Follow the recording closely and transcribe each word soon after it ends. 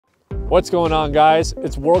What's going on, guys?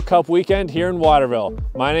 It's World Cup weekend here in Waterville.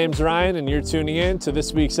 My name's Ryan and you're tuning in to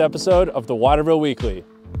this week's episode of the Waterville Weekly.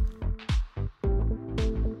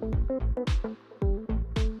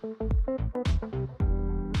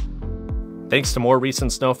 Thanks to more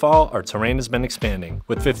recent snowfall, our terrain has been expanding,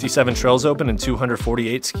 with 57 trails open and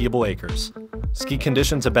 248 skiable acres. Ski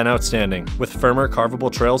conditions have been outstanding, with firmer carvable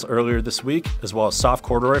trails earlier this week, as well as soft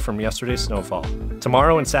corduroy from yesterday's snowfall.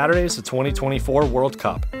 Tomorrow and Saturday is the 2024 World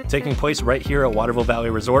Cup, taking place right here at Waterville Valley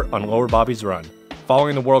Resort on Lower Bobby's Run.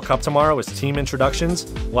 Following the World Cup tomorrow is team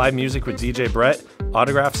introductions, live music with DJ Brett,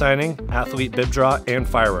 autograph signing, athlete bib draw, and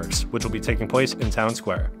fireworks, which will be taking place in Town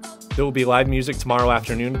Square. There will be live music tomorrow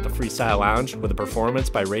afternoon at the Freestyle Lounge with a performance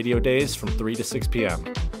by Radio Days from 3 to 6 p.m.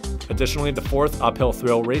 Additionally, the 4th Uphill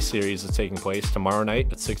Thrill Race Series is taking place tomorrow night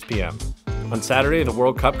at 6 p.m. On Saturday, the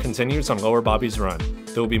World Cup continues on Lower Bobby's Run.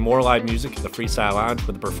 There will be more live music at the Freestyle Lounge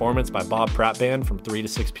with a performance by Bob Pratt Band from 3 to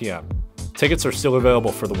 6 p.m. Tickets are still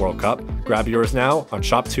available for the World Cup. Grab yours now on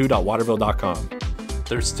shop2.waterville.com.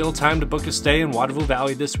 There's still time to book a stay in Waterville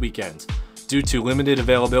Valley this weekend. Due to limited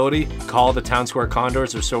availability, call the Town Square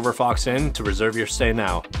Condors or Silver Fox Inn to reserve your stay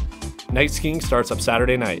now. Night skiing starts up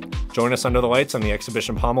Saturday night. Join us under the lights on the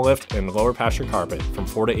exhibition pommel lift and lower pasture carpet from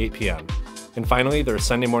 4 to 8 p.m. And finally, there is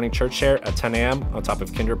Sunday morning church share at 10 a.m. on top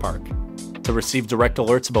of Kinder Park. To receive direct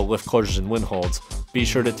alerts about lift closures and wind holds, be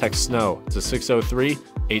sure to text SNOW to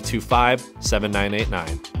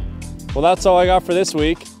 603-825-7989. Well, that's all I got for this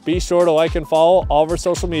week. Be sure to like and follow all of our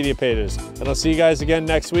social media pages. And I'll see you guys again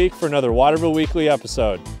next week for another Waterville Weekly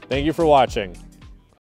episode. Thank you for watching.